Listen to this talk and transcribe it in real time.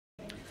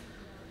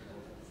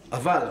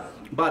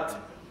But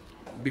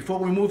before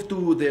we move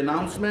to the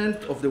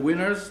announcement of the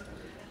winners,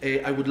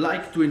 I would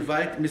like to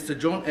invite Mr.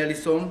 John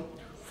Ellison,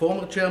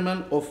 former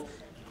chairman of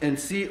and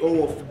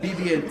CEO of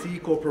BB&T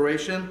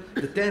Corporation,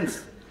 the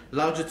 10th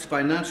largest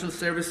financial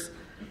service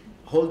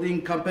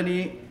holding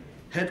company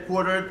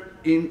headquartered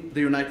in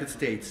the United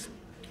States.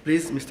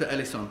 Please, Mr.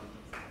 Ellison.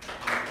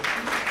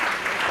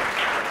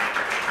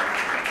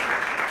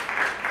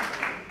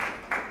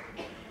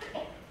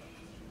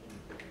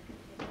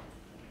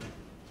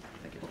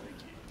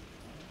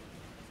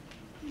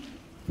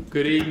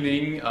 Good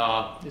evening.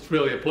 It's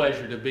really a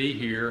pleasure to be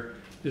here.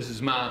 This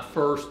is my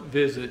first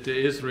visit to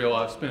Israel.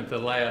 I've spent the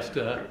last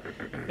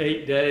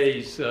 8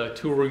 days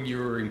touring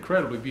your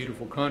incredibly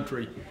beautiful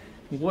country.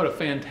 What a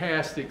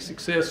fantastic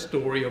success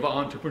story of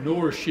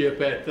entrepreneurship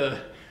at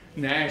the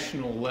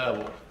national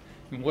level.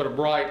 And what a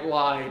bright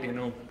light in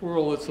a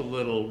world that's a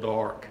little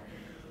dark.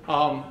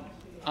 Ayn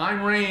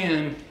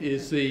Rand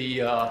is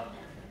the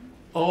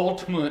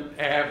ultimate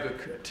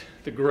advocate,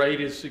 the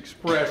greatest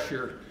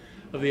expression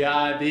of the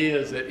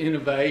ideas that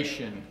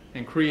innovation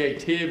and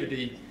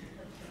creativity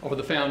are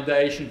the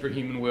foundation for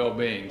human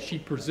well-being. She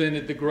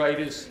presented the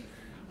greatest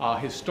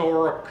greatest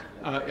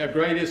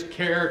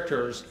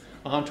characters,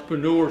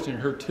 entrepreneurs, in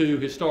her 2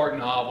 historic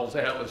novels,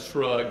 Atlas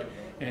Shrugged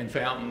and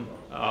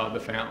The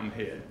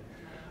Fountainhead.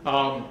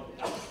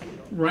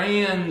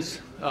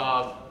 Rand's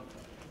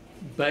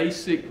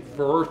basic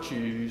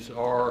virtues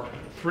are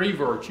 3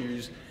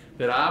 virtues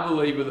that I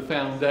believe are the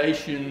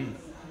foundation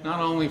not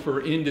only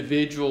for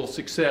individual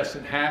success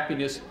and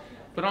happiness,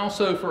 but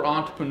also for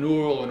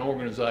entrepreneurial and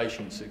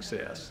organization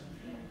success.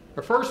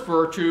 Our first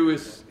virtue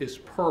is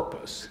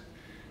purpose.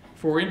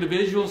 For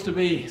individuals to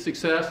be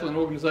successful and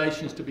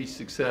organizations to be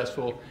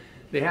successful,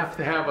 they have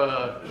to have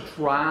a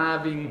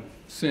driving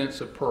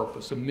sense of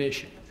purpose, a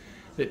mission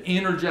that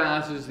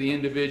energizes the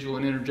individual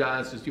and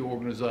energizes the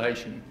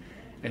organization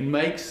and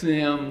makes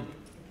them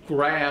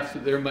grasp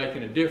that they're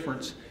making a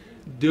difference,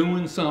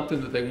 doing something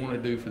that they want to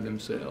do for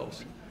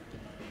themselves.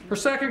 Her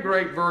second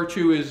great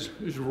virtue is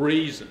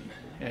reason.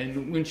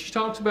 And when she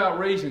talks about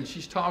reason,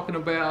 she's talking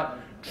about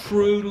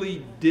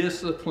truly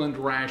disciplined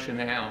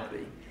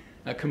rationality,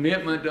 a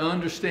commitment to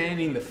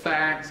understanding the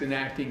facts and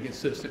acting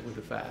consistent with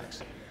the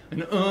facts,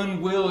 an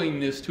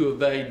unwillingness to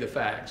evade the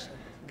facts,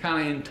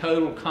 kind of in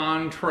total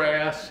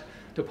contrast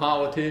to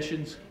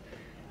politicians.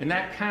 And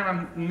that kind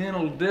of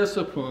mental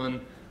discipline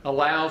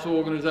allows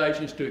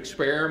organizations to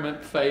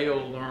experiment,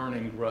 fail, learn,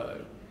 and grow.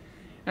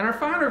 And our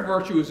final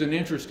virtue is an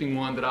interesting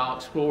one that I'll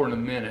explore in a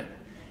minute.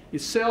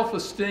 It's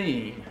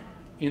self-esteem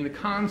in the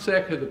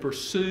concept of the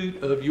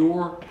pursuit of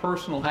your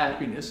personal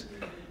happiness,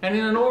 and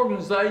in an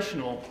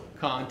organizational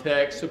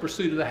context, the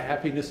pursuit of the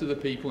happiness of the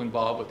people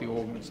involved with the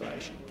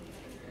organization.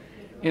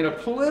 In a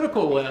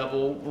political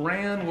level,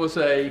 Rand was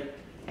a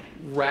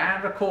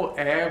radical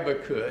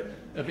advocate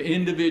of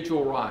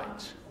individual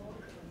rights,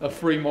 of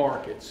free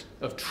markets,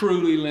 of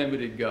truly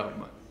limited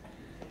government.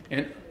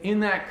 And in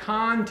that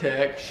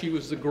context, she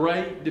was the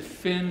great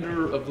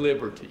defender of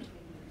liberty,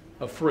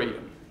 of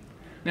freedom.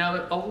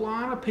 Now, a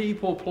lot of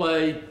people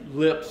play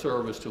lip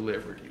service to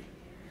liberty,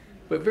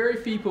 but very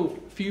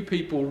few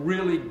people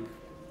really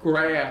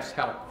grasp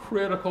how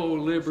critical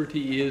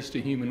liberty is to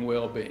human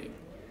well-being.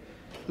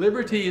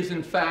 Liberty is,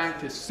 in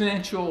fact,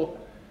 essential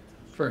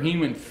for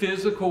human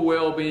physical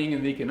well-being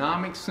in the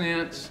economic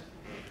sense,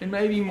 and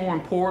maybe more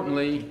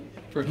importantly,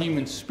 for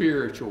human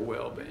spiritual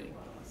well-being.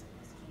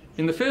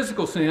 In the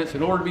physical sense,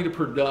 in order to be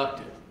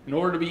productive, in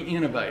order to be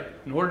innovative,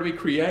 in order to be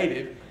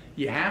creative,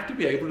 you have to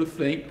be able to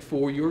think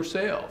for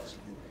yourselves.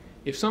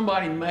 If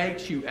somebody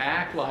makes you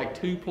act like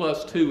 2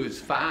 + 2 is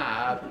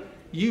 5,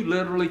 you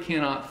literally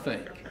cannot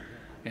think.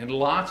 And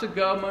lots of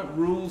government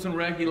rules and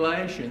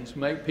regulations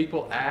make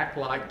people act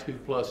like 2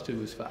 +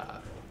 2 is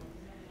 5.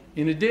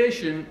 In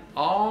addition,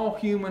 all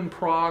human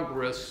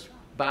progress,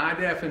 by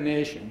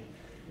definition,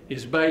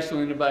 is based on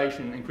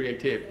innovation and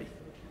creativity.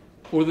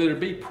 For there to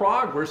be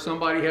progress,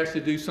 somebody has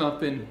to do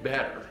something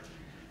better.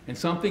 And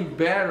something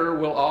better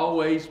will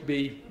always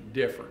be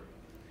different.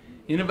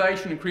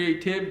 Innovation and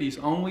creativity is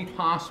only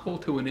possible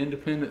to an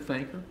independent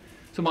thinker.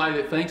 Somebody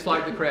that thinks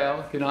like the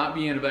crowd, cannot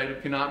be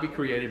innovative, cannot be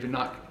creative, and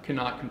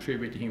cannot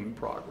contribute to human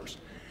progress.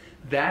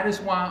 That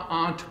is why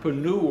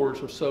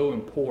entrepreneurs are so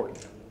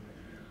important.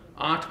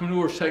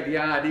 Entrepreneurs take the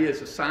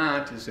ideas of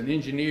scientists and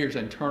engineers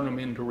and turn them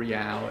into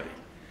reality.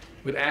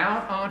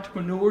 Without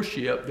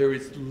entrepreneurship, there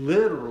is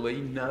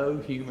literally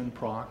no human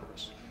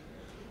progress.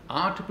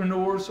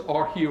 Entrepreneurs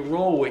are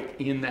heroic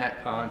in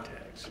that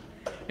context.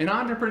 And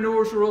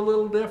entrepreneurs are a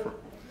little different.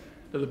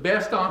 The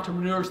best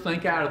entrepreneurs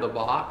think out of the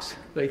box.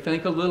 They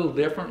think a little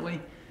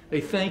differently.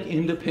 They think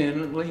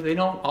independently. They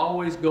don't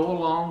always go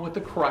along with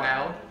the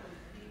crowd.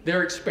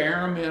 They're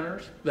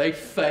experimenters. They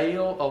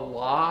fail a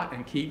lot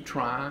and keep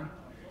trying.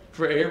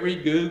 For every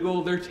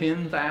Google, there are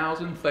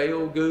 10,000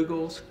 failed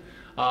Googles.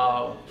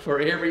 For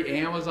every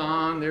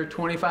Amazon, there are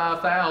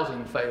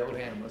 25,000 failed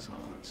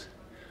Amazons.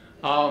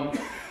 I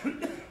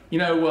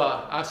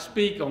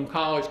speak on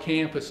college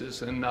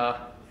campuses, and I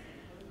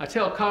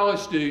tell college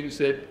students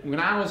that when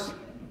I was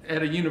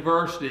at a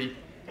university,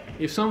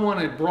 if someone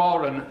had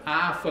brought an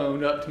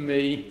iPhone up to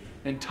me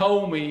and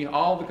told me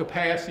all the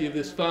capacity of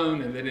this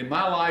phone and that in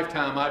my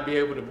lifetime I'd be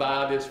able to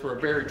buy this for a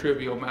very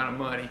trivial amount of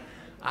money,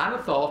 I'd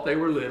have thought they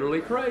were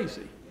literally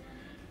crazy.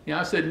 You know,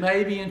 I said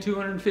maybe in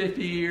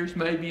 250 years,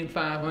 maybe in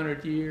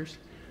 500 years.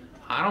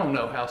 I don't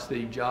know how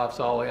Steve Jobs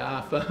saw the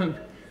iPhone,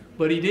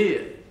 but he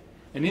did.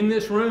 And in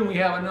this room we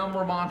have a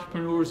number of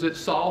entrepreneurs that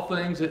saw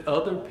things that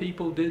other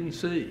people didn't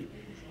see.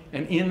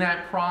 And in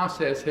that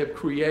process have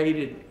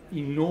created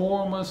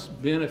enormous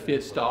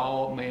benefits to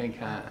all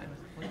mankind.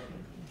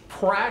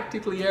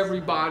 Practically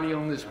everybody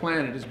on this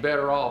planet is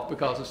better off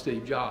because of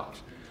Steve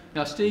Jobs.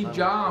 Now, Steve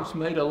Jobs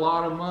made a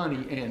lot of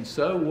money, and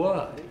so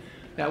what?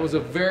 That was a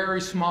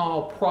very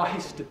small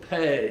price to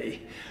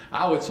pay.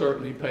 I would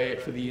certainly pay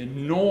it for the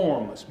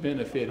enormous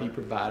benefit he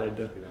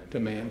provided to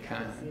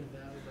mankind.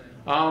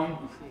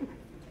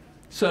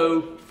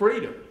 So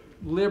freedom,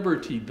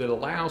 liberty that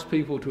allows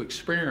people to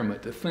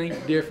experiment, to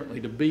think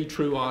differently, to be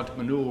true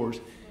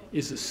entrepreneurs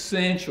is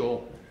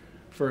essential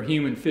for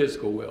human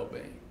physical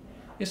well-being.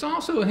 It's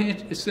also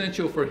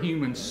essential for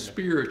human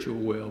spiritual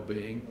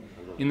well-being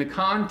in the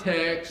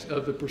context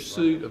of the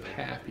pursuit of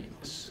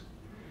happiness.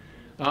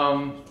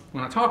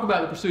 When I talk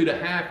about the pursuit of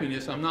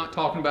happiness, I'm not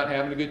talking about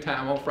having a good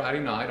time on Friday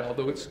night,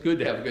 although it's good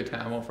to have a good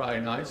time on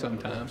Friday night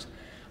sometimes.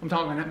 I'm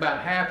talking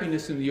about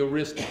happiness in the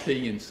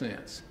Aristotelian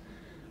sense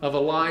of a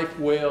life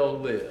well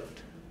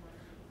lived.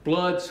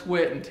 Blood,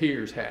 sweat, and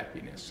tears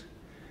happiness.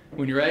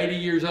 When you're 80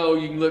 years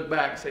old, you can look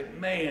back and say,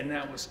 man,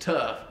 that was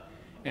tough,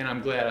 and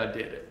I'm glad I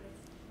did it.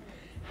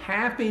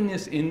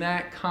 Happiness in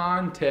that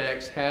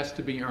context has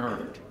to be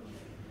earned.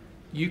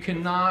 You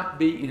cannot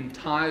be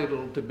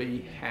entitled to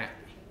be happy.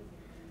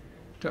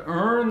 To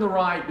earn the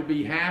right to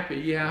be happy,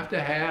 you have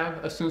to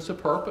have a sense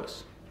of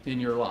purpose in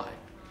your life.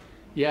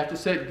 You have to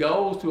set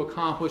goals to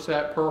accomplish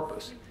that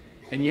purpose.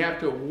 And you have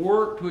to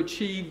work to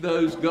achieve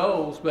those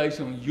goals based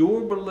on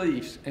your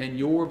beliefs and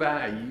your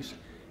values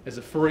as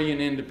a free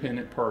and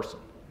independent person.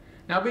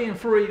 Now, being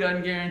free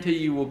doesn't guarantee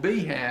you will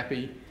be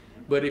happy,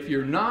 but if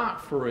you're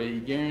not free,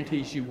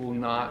 guarantees you will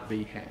not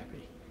be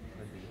happy.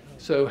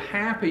 So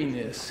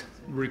happiness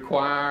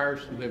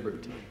requires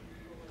liberty.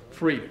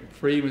 Freedom.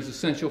 Freedom is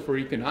essential for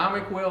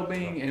economic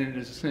well-being, and it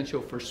is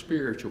essential for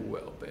spiritual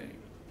well-being.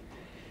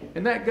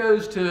 And that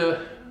goes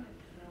to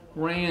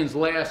Rand's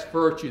last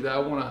virtue that I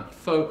want to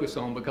focus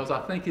on because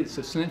I think it's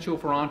essential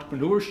for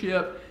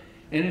entrepreneurship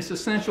and it's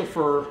essential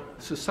for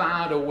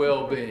societal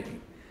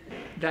well-being.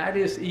 That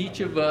is each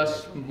of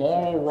us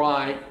moral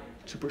right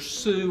to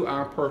pursue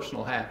our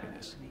personal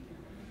happiness.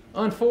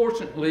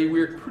 Unfortunately,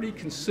 we're pretty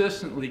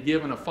consistently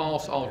given a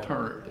false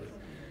alternative.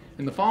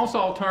 And the false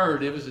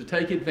alternative is to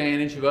take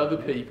advantage of other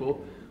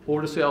people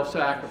or to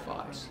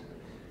self-sacrifice,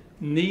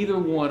 neither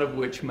one of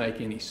which make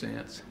any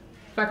sense.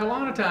 In fact, a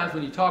lot of times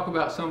when you talk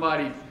about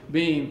somebody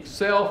being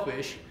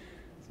selfish,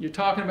 you're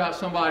talking about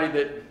somebody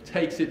that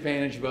takes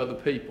advantage of other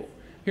people.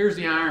 Here's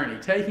the irony.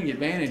 Taking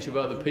advantage of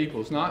other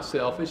people is not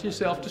selfish, it's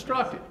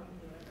self-destructive.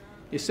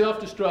 It's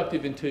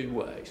self-destructive in two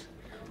ways.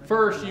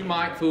 First, you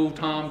might fool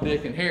Tom,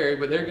 Dick, and Harry,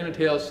 but they're going to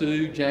tell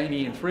Sue,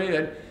 Janie, and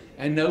Fred,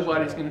 and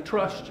nobody's going to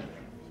trust you.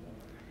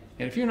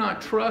 And if you're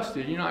not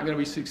trusted, you're not going to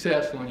be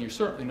successful, and you're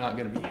certainly not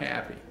going to be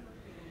happy.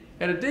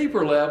 At a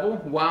deeper level,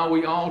 while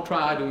we all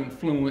try to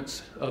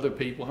influence other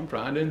people, I'm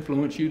trying to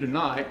influence you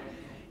tonight,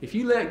 if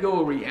you let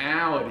go of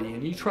reality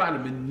and you try to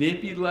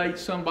manipulate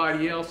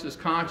somebody else's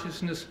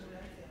consciousness,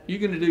 you're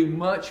going to do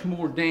much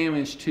more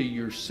damage to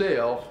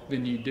yourself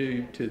than you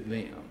do to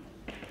them.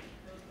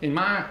 In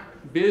my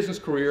business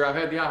career, I've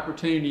had the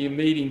opportunity of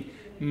meeting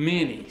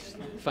many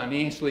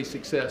financially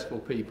successful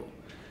people.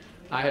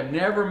 I have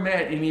never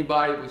met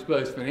anybody that was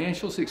both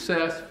financially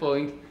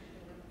successful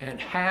and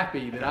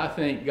happy that I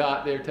think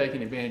got there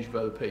taking advantage of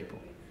other people.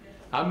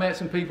 I've met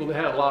some people that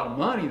had a lot of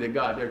money that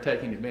got there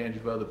taking advantage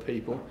of other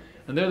people,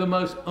 and they're the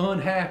most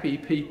unhappy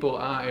people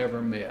I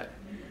ever met.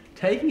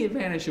 Taking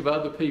advantage of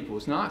other people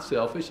is not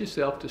selfish, it's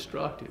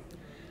self-destructive.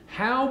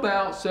 How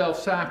about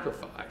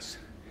self-sacrifice?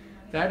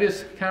 That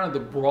is kind of the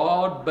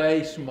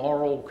broad-based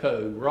moral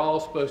code. We're all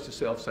supposed to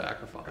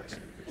self-sacrifice.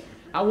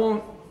 I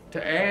want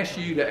to ask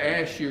you to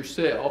ask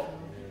yourself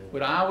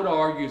what I would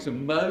argue is the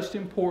most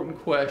important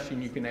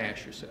question you can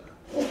ask yourself.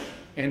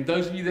 And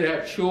those of you that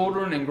have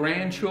children and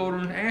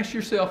grandchildren, ask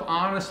yourself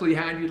honestly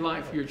how you'd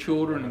like for your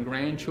children and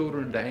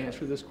grandchildren to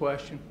answer this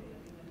question.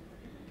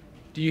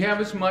 Do you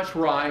have as much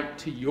right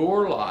to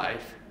your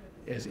life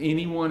as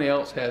anyone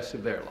else has to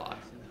their life?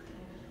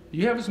 Do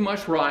you have as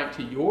much right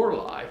to your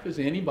life as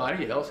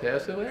anybody else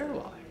has to their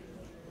life?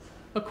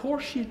 Of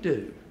course you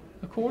do.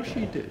 Of course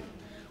you do.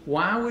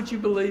 Why would you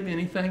believe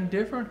anything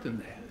different than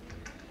that?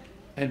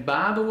 And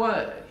by the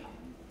way,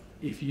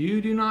 if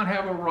you do not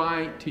have a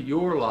right to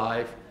your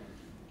life,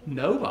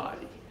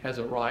 nobody has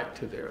a right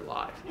to their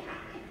life.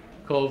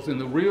 Because in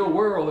the real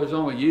world, there's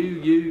only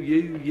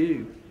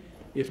you.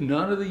 If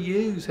none of the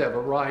yous have a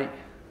right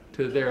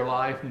to their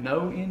life,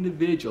 no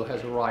individual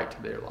has a right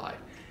to their life.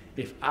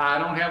 If I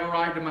don't have a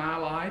right to my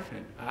life,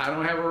 and I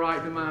don't have a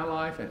right to my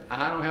life, and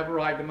I don't have a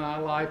right to my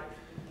life,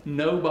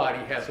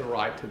 nobody has a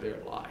right to their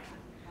life.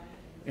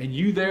 And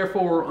you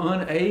therefore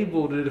are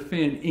unable to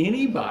defend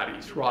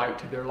anybody's right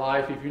to their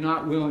life if you're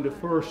not willing to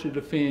first to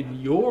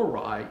defend your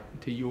right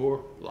to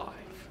your life.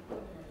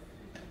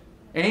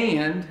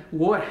 And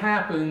what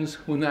happens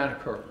when that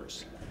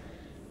occurs?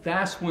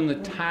 That's when the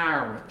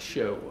tyrants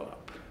show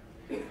up.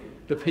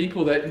 The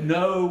people that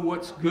know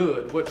what's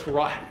good, what's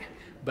right,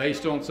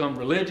 based on some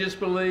religious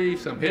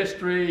belief, some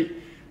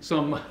history,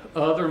 some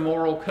other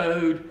moral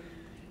code,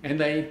 and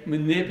they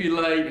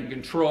manipulate and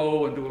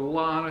control and do a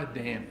lot of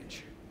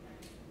damage.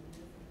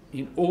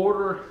 In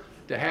order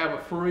to have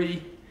a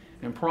free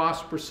and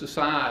prosperous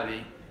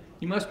society,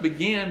 you must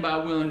begin by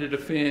willing to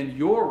defend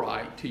your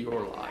right to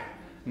your life,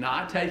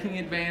 not taking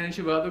advantage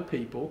of other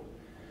people,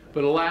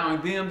 but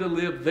allowing them to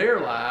live their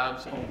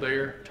lives on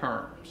their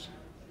terms.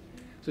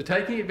 So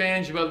taking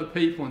advantage of other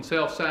people and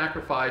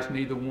self-sacrifice,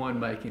 neither one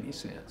make any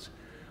sense.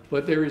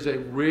 But there is a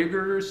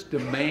rigorous,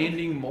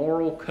 demanding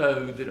moral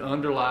code that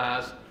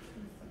underlies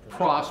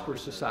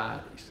prosperous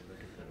societies.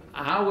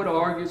 I would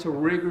argue it's a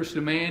rigorous,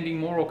 demanding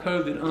moral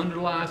code that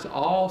underlies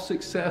all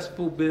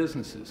successful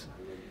businesses.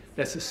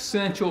 That's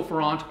essential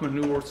for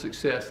entrepreneurial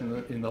success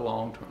in the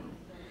long term.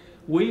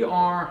 We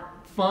are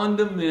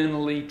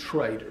fundamentally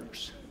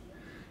traders.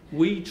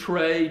 We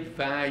trade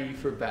value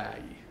for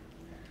value.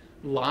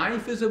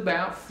 Life is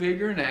about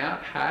figuring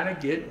out how to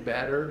get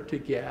better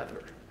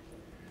together.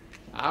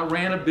 I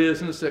ran a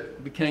business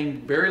that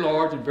became very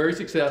large and very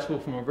successful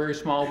from a very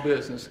small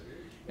business,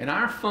 and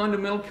our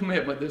fundamental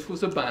commitment, this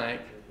was a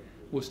bank,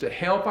 was to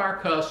help our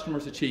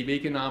customers achieve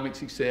economic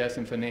success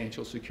and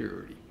financial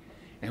security.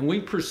 And we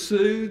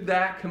pursued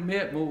that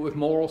commitment with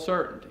moral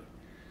certainty.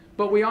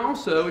 But we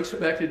also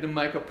expected to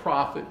make a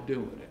profit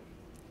doing it.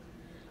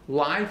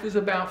 Life is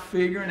about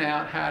figuring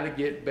out how to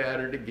get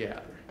better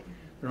together.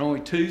 There are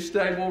only two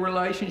stable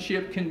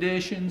relationship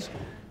conditions: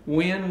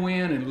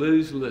 win-win and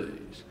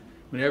lose-lose.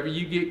 Whenever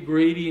you get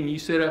greedy and you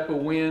set up a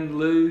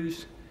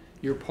win-lose,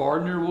 your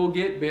partner will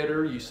get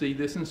bitter. You see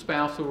this in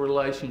spousal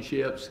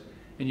relationships,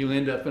 and you'll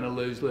end up in a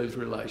lose-lose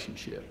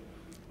relationship.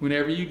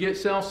 Whenever you get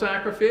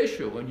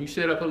self-sacrificial and you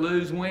set up a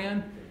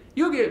lose-win,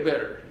 you'll get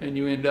bitter, and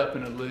you end up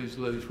in a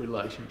lose-lose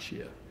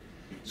relationship.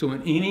 So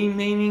in any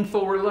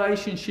meaningful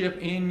relationship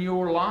in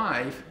your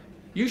life,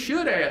 you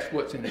should ask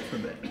what's in it for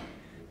me.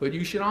 But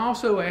you should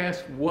also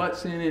ask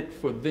what's in it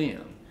for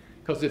them.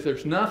 Because if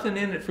there's nothing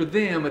in it for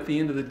them, at the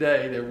end of the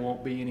day, there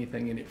won't be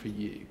anything in it for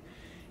you.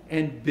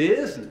 And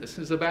business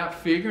is about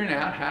figuring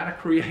out how to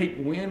create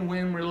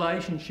win-win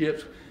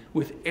relationships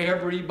with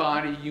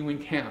everybody you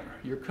encounter,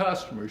 your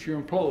customers, your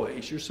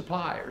employees, your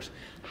suppliers.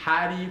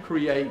 How do you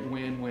create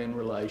win-win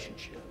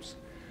relationships?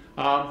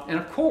 And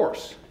of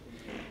course,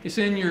 it's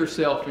in your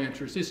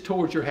self-interest. It's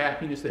towards your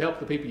happiness to help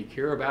the people you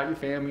care about, your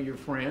family, your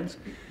friends.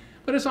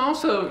 But it's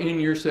also in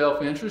your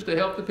self-interest to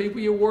help the people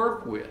you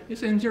work with.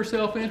 It's in your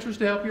self-interest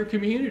to help your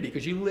community,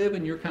 because you live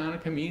in your kind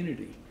of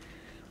community.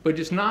 But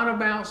it's not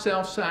about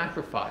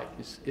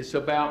self-sacrifice. It's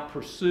about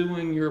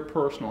pursuing your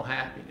personal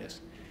happiness.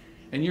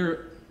 And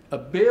your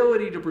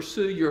ability to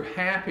pursue your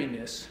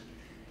happiness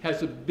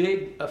has a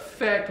big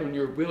effect on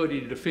your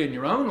ability to defend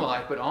your own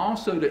life, but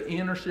also to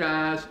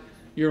energize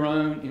your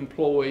own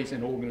employees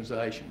and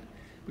organization.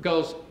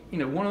 Because, you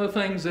know, one of the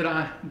things that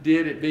I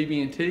did at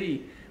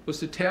BB&T was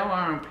to tell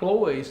our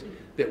employees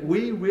that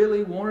we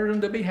really wanted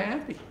them to be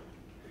happy.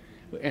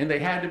 And they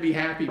had to be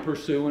happy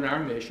pursuing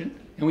our mission,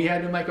 and we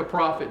had to make a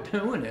profit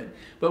doing it.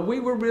 But we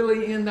were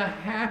really in the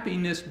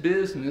happiness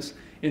business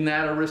in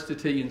that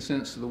Aristotelian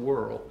sense of the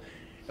word.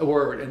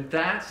 And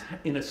that's,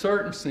 in a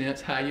certain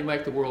sense, how you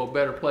make the world a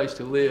better place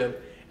to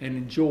live and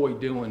enjoy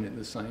doing it at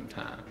the same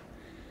time.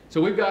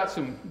 So we've got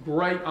some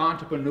great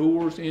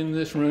entrepreneurs in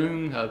this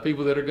room,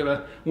 people that are going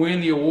to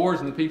win the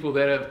awards and the people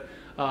that have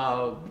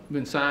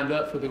been signed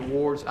up for the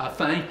awards. I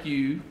thank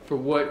you for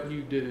what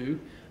you do.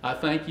 I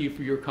thank you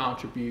for your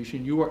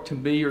contribution. You are, to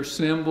me, are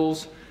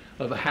symbols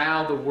of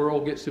how the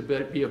world gets to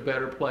be a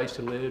better place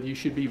to live. You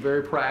should be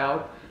very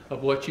proud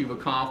of what you've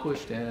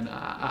accomplished, and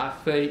I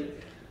think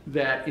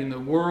that in the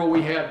world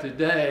we have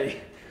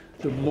today,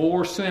 the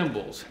more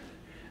symbols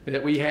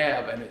that we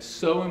have, and it's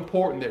so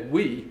important that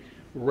we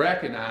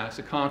recognize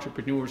the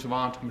contribution of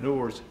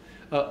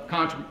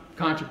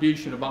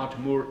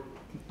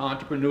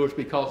entrepreneurs,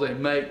 because they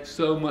make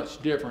so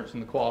much difference in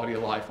the quality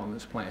of life on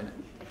this planet.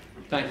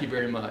 Thank you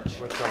very much.